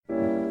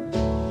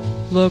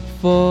Look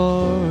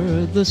for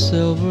the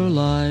silver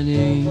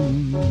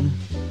lining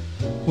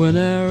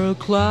whene'er a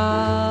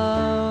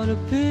cloud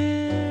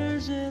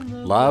appears in the...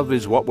 Love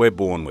is what we're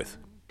born with.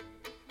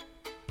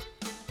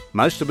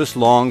 Most of us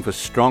long for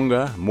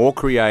stronger, more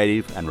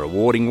creative and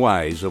rewarding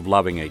ways of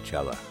loving each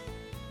other.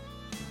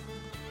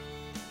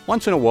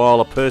 Once in a while,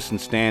 a person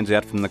stands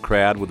out from the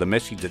crowd with a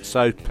message that's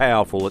so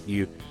powerful that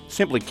you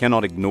simply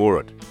cannot ignore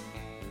it.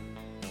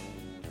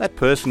 That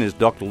person is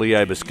Dr.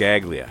 Leo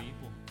Buscaglia.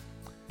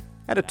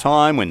 At a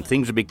time when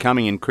things are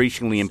becoming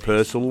increasingly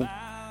impersonal,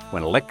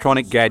 when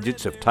electronic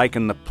gadgets have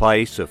taken the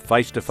place of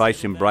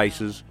face-to-face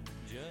embraces,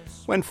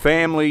 when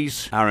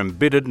families are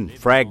embittered and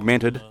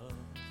fragmented,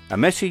 a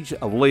message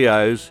of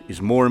Leo's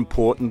is more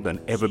important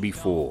than ever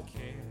before.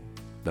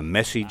 The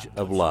message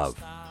of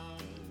love.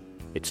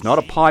 It's not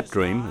a pipe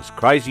dream, as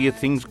crazy as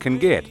things can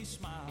get.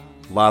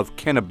 Love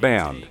can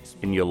abound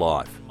in your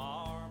life.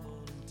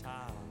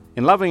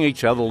 In Loving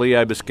Each Other,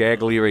 Leo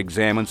Buscaglia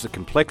examines the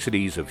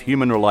complexities of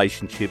human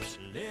relationships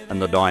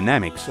and the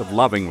dynamics of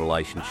loving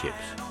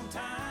relationships.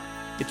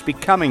 It's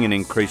becoming an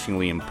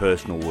increasingly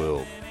impersonal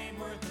world.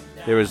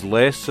 There is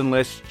less and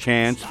less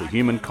chance for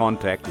human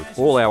contact with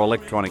all our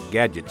electronic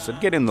gadgets that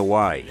get in the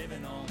way.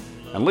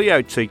 And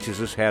Leo teaches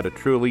us how to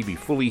truly be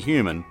fully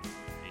human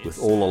with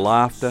all the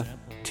laughter,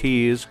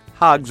 tears,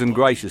 hugs and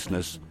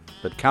graciousness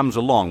that comes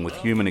along with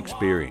human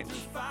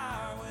experience.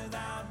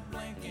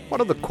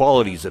 What are the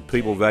qualities that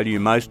people value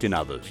most in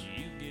others?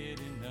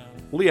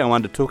 Leo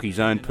undertook his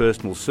own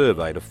personal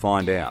survey to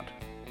find out.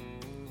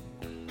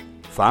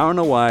 Far and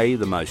away,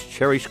 the most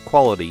cherished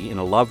quality in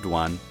a loved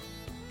one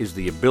is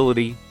the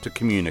ability to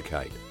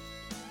communicate,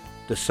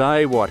 to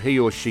say what he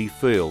or she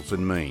feels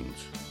and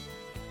means.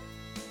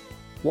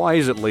 Why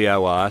is it,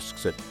 Leo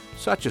asks, that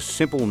such a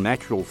simple,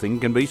 natural thing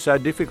can be so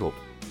difficult?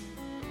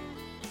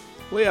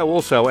 Leo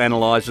also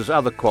analyses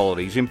other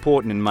qualities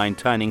important in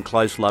maintaining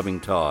close, loving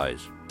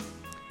ties.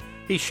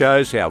 He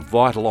shows how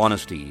vital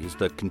honesty is,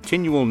 the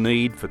continual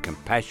need for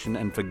compassion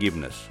and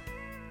forgiveness,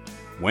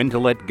 when to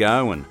let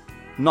go and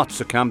not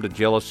succumb to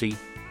jealousy,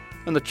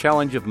 and the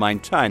challenge of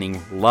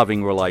maintaining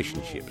loving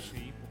relationships.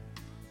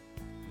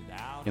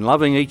 In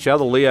Loving Each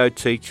Other, Leo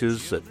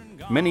teaches that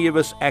many of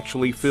us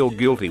actually feel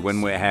guilty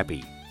when we're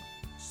happy.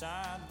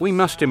 We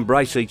must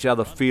embrace each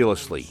other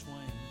fearlessly.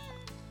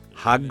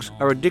 Hugs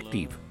are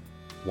addictive.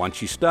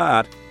 Once you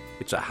start,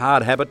 it's a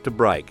hard habit to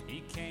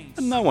break,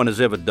 and no one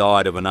has ever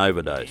died of an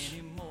overdose.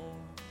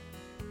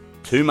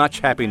 Too much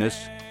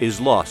happiness is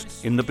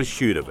lost in the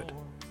pursuit of it.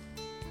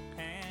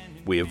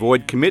 We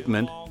avoid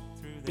commitment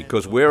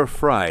because we're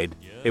afraid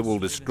it will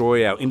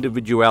destroy our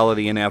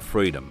individuality and our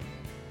freedom.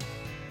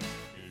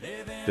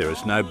 There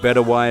is no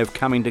better way of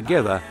coming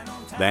together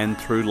than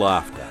through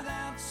laughter.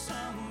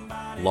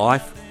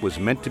 Life was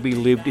meant to be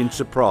lived in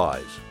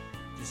surprise.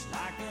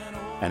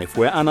 And if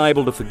we're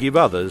unable to forgive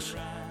others,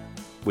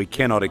 we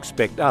cannot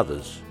expect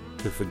others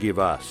to forgive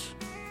us.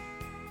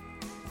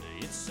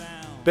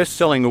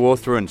 Best-selling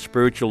author and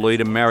spiritual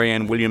leader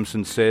Marianne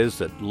Williamson says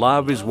that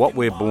love is what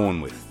we're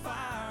born with.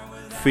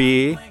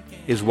 Fear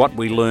is what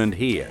we learned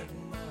here.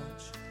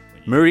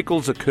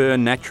 Miracles occur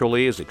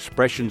naturally as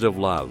expressions of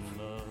love.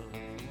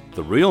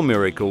 The real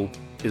miracle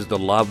is the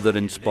love that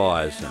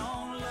inspires them.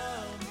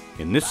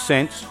 In this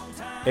sense,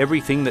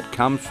 everything that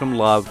comes from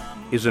love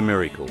is a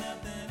miracle.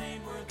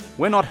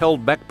 We're not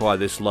held back by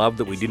this love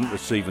that we didn't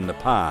receive in the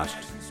past,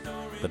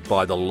 but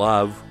by the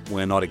love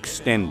we're not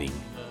extending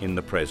in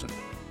the present.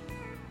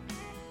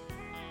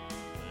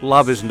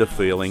 Love isn't a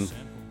feeling,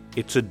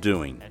 it's a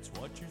doing.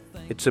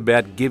 It's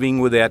about giving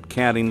without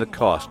counting the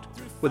cost,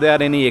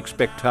 without any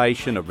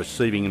expectation of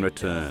receiving in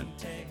return.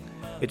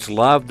 It's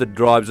love that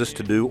drives us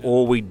to do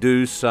all we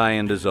do, say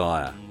and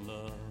desire.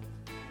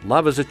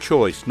 Love is a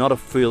choice, not a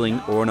feeling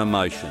or an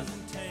emotion.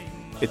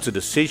 It's a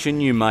decision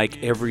you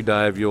make every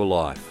day of your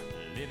life.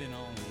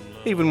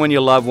 Even when your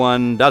loved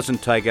one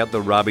doesn't take out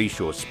the rubbish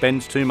or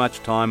spends too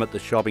much time at the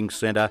shopping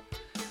centre,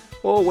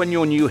 or when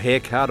your new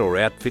haircut or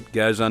outfit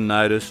goes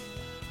unnoticed,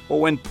 or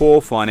when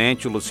poor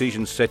financial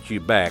decisions set you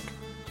back,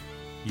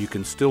 you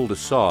can still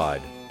decide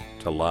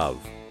to love.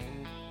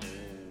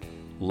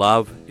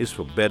 Love is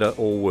for better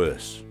or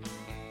worse.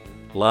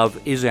 Love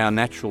is our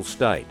natural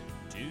state.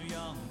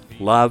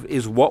 Love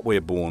is what we're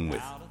born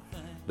with.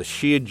 The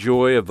sheer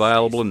joy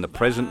available in the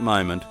present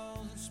moment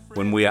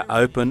when we are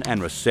open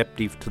and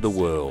receptive to the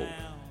world.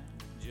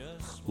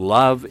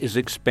 Love is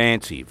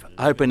expansive,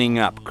 opening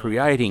up,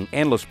 creating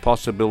endless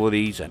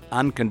possibilities and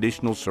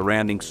unconditional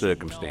surrounding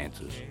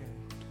circumstances.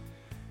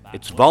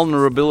 It's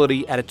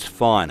vulnerability at its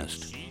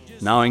finest,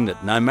 knowing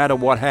that no matter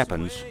what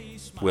happens,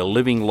 we're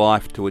living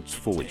life to its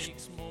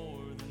fullest.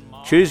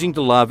 Choosing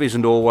to love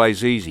isn't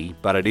always easy,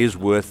 but it is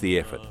worth the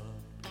effort.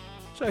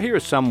 So here are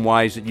some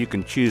ways that you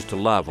can choose to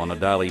love on a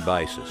daily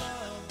basis.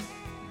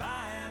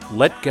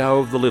 Let go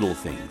of the little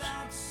things.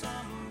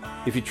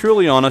 If you're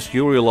truly honest,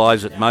 you'll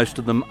realise that most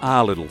of them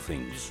are little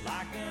things.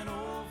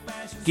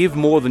 Give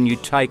more than you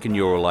take in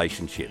your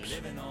relationships.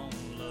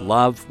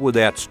 Love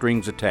without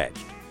strings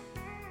attached.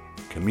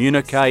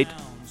 Communicate,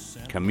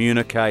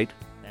 communicate,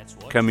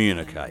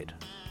 communicate.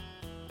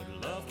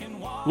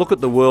 Look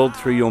at the world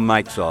through your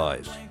mate's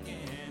eyes.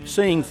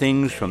 Seeing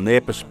things from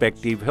their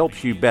perspective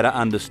helps you better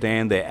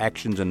understand their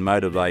actions and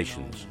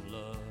motivations.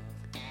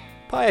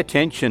 Pay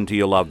attention to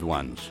your loved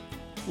ones.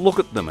 Look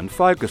at them and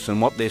focus on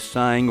what they're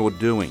saying or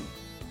doing.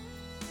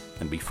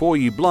 And before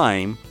you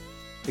blame,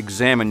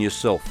 examine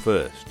yourself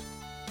first.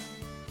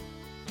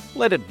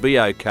 Let it be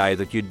okay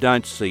that you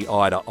don't see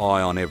eye to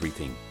eye on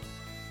everything.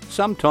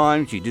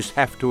 Sometimes you just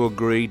have to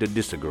agree to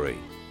disagree.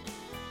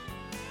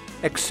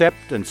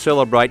 Accept and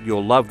celebrate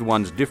your loved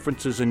one's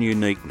differences and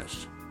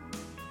uniqueness.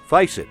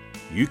 Face it,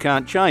 you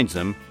can't change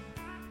them,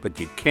 but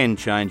you can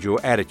change your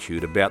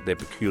attitude about their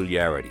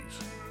peculiarities.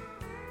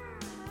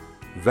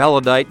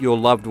 Validate your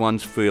loved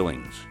one's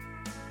feelings.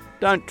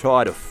 Don't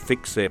try to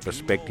fix their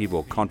perspective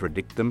or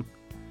contradict them.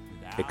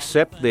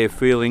 Accept their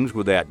feelings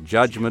without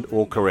judgment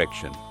or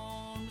correction.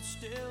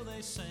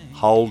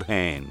 Hold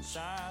hands.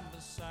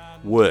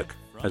 Work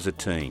as a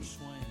team.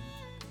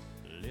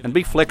 And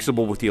be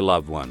flexible with your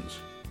loved ones.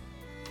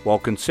 While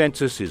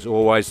consensus is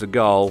always the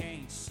goal,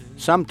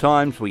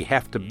 sometimes we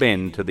have to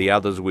bend to the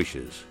other's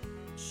wishes.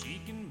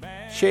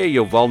 Share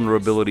your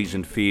vulnerabilities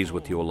and fears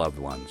with your loved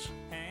ones.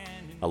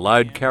 A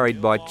load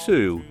carried by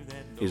two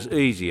is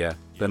easier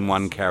than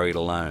one carried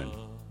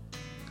alone.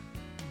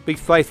 Be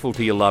faithful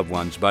to your loved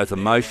ones, both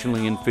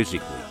emotionally and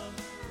physically.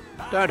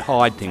 Don't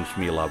hide things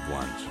from your loved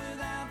ones.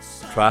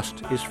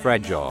 Trust is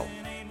fragile.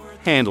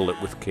 Handle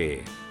it with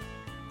care.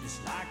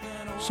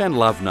 Send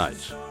love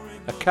notes,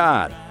 a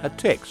card, a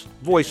text,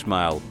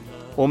 voicemail,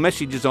 or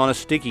messages on a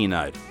sticky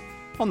note.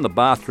 On the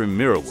bathroom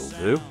mirror will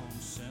do.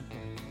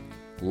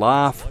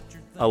 Laugh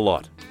a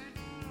lot.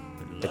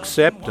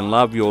 Accept and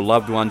love your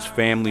loved one's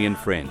family and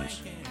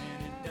friends.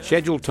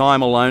 Schedule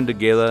time alone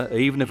together,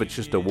 even if it's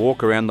just a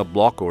walk around the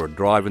block or a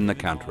drive in the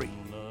country.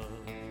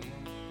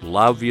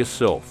 Love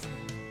yourself.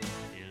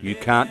 You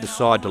can't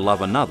decide to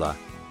love another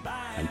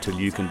until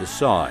you can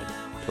decide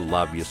to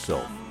love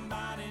yourself.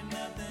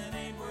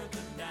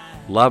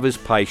 Love is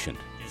patient.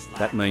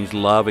 That means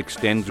love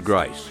extends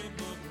grace.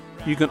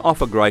 You can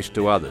offer grace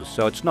to others,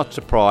 so it's not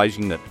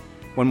surprising that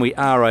when we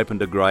are open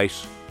to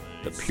grace,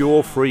 the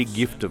pure free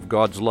gift of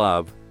God's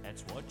love,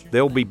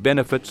 there will be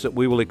benefits that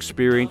we will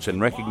experience and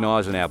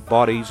recognise in our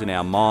bodies, in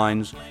our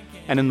minds,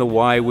 and in the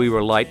way we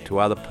relate to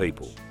other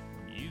people.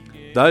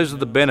 Those are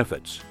the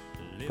benefits,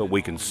 but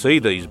we can see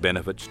these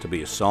benefits to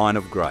be a sign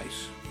of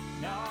grace.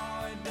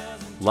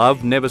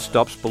 Love never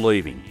stops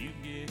believing.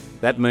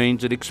 That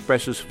means it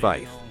expresses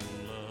faith.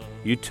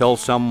 You tell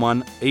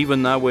someone,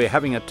 even though we're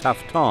having a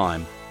tough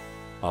time,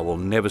 I will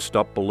never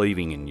stop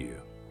believing in you.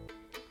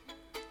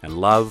 And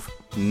love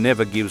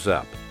never gives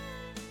up.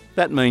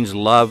 That means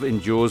love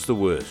endures the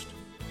worst.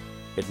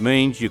 It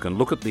means you can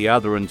look at the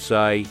other and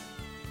say,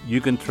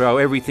 you can throw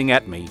everything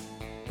at me,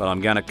 but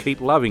I'm going to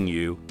keep loving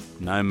you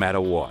no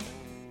matter what.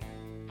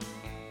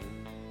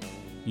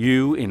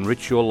 You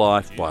enrich your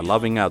life by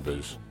loving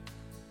others,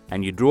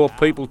 and you draw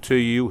people to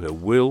you who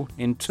will,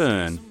 in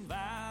turn,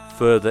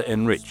 further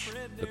enrich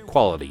the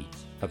quality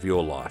of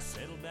your life.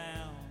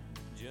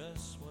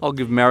 I'll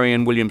give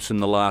Marianne Williamson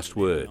the last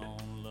word.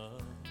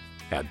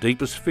 Our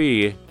deepest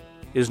fear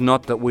is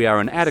not that we are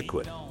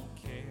inadequate.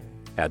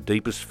 Our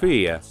deepest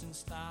fear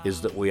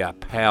is that we are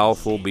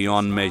powerful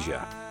beyond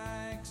measure.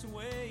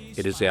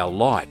 It is our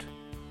light,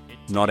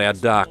 not our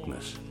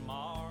darkness,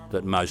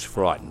 that most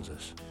frightens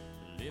us.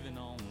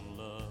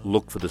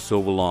 Look for the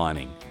silver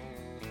lining.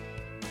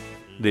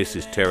 This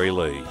is Terry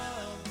Lee.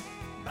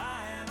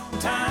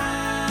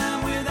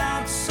 Time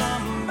without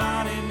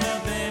somebody,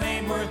 nothing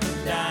ain't worth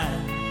a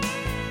dime.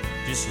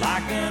 Just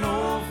like an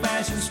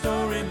old-fashioned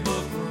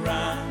storybook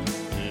rhyme,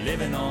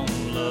 living on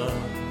love.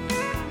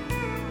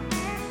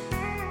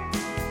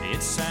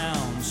 It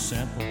sounds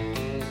simple,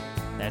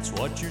 that's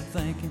what you're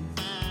thinking,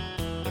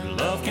 but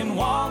love can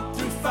walk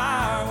through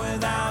fire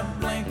without